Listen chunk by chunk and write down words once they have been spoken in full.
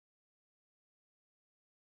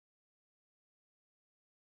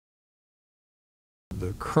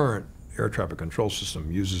the current air traffic control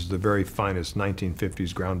system uses the very finest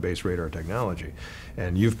 1950s ground-based radar technology,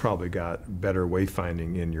 and you've probably got better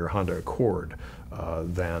wayfinding in your Honda Accord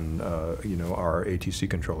than our ATC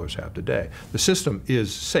controllers have today. The system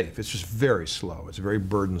is safe. It's just very slow. It's very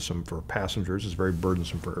burdensome for passengers. It's very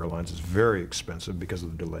burdensome for airlines. It's very expensive because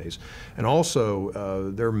of the delays. And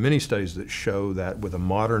also, there are many studies that show that with a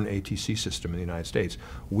modern ATC system in the United States,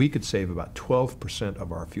 we could save about 12%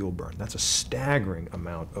 of our fuel burn. That's a staggering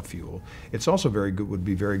amount of fuel. It's also very good, would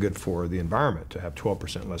be very good for the environment to have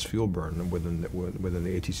 12% less fuel burn within the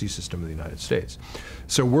ATC system in the United States.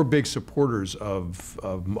 So we're big supporters of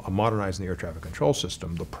modernizing the air traffic control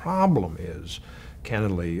system. The problem is,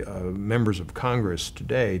 candidly, members of Congress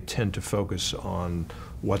today tend to focus on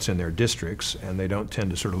what's in their districts, and they don't tend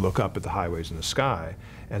to sort of look up at the highways in the sky,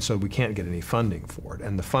 and so we can't get any funding for it.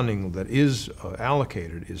 And the funding that is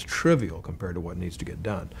allocated is trivial compared to what needs to get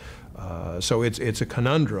done. So it's a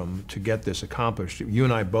conundrum to get this accomplished. You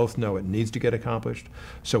and I both know it needs to get accomplished,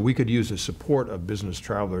 so we could use the support of business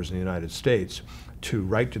travelers in the United States to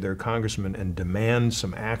write to their congressman and demand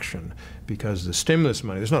some action, because the stimulus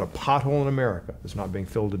money, there's not a pothole in America that's not being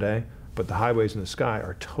filled today, but the highways in the sky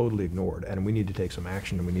are totally ignored, and we need to take some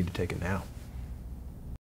action, and we need to take it now.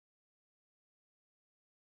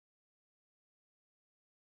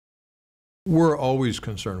 We're always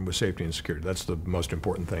concerned with safety and security. That's the most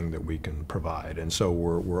important thing that we can provide. And so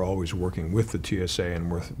we're always working with the TSA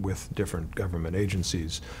and with different government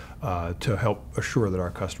agencies to help assure that our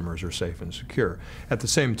customers are safe and secure. At the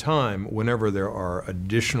same time, whenever there are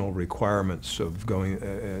additional requirements of going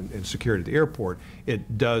in security at the airport,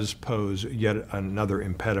 it does pose yet another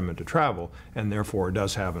impediment to travel, and therefore it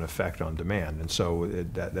does have an effect on demand. And so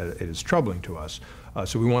it is troubling to us.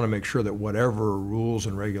 So we want to make sure that whatever rules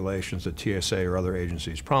and regulations that TSA or other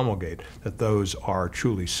agencies promulgate, that those are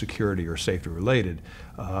truly security or safety related,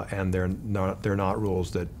 and they're not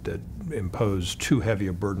rules that impose too heavy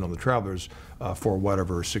a burden on the travelers for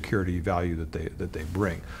whatever security value that they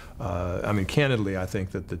bring. I mean, candidly, I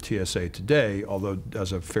think that the TSA today, although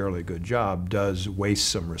does a fairly good job, does waste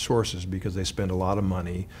some resources because they spend a lot of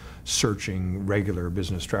money searching regular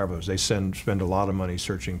business travelers. They spend a lot of money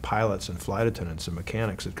searching pilots and flight attendants and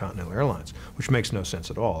mechanics at Continental Airlines, which makes no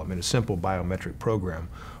sense at all. I mean, a simple biometric program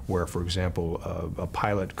where, for example, a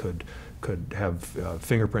pilot could have a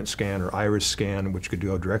fingerprint scan or iris scan, which could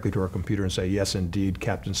go directly to our computer and say, yes, indeed,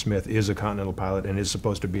 Captain Smith is a Continental pilot and is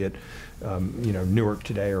supposed to be at Newark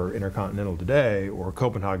today or Intercontinental today or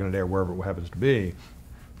Copenhagen today or wherever it happens to be.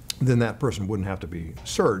 Then that person wouldn't have to be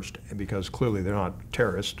searched, because clearly they're not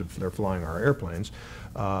terrorists if they're flying our airplanes.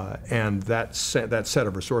 And that set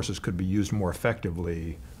of resources could be used more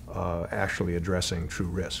effectively actually addressing true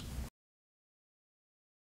risk.